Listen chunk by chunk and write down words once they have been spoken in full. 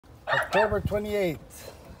October 28th,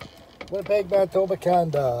 Winnipeg, Manitoba,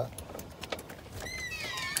 Canada.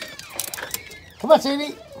 Come on,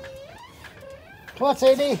 Sadie. Come on,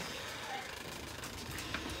 Sadie.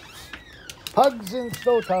 Pugs in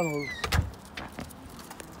snow tunnels.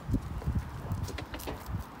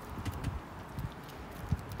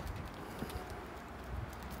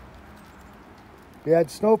 We had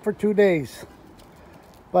snow for 2 days,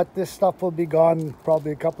 but this stuff will be gone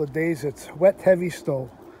probably a couple of days. It's wet, heavy snow.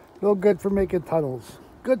 No good for making tunnels.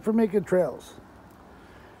 Good for making trails.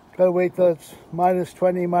 Gotta wait till it's minus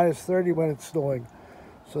 20, minus 30 when it's snowing.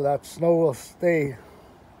 So that snow will stay.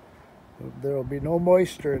 There will be no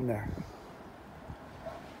moisture in there.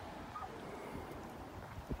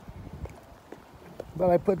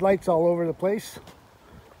 But I put lights all over the place.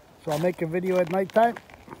 So I'll make a video at nighttime.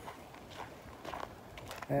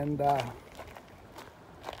 And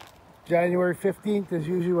January 15th is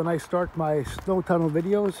usually when I start my snow tunnel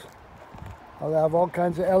videos. I'll have all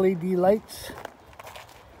kinds of LED lights,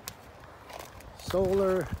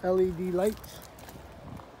 solar LED lights,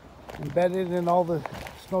 embedded in all the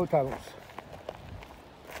snow tunnels.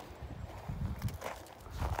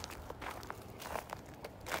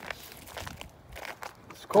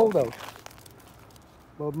 It's cold out,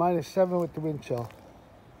 about -7 with the wind chill.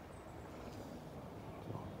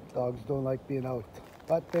 Dogs don't like being out,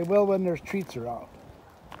 but they will when there's treats around.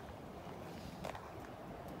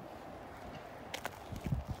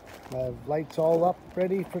 I have lights all up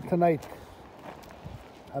ready for tonight.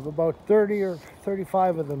 I have about 30 or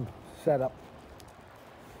 35 of them set up.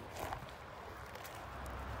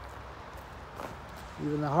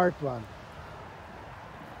 Even the heart one.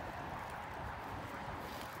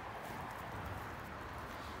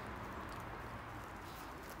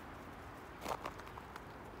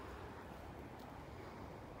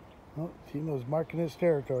 Oh, Tino's marking his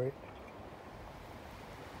territory.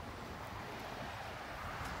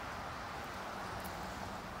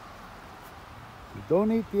 You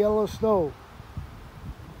don't eat the yellow snow.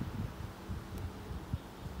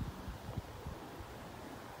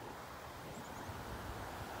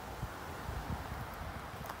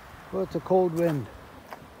 Well, it's a cold wind.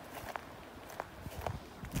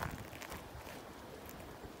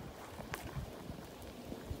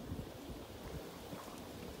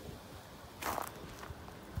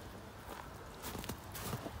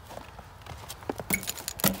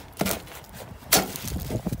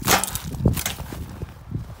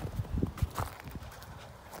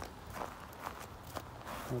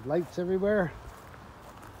 With lights everywhere.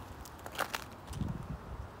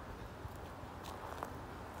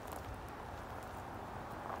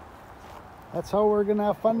 That's how we're gonna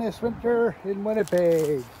have fun this winter in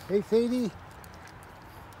Winnipeg. Hey Sadie,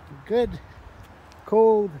 good,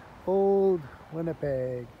 cold, old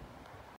Winnipeg.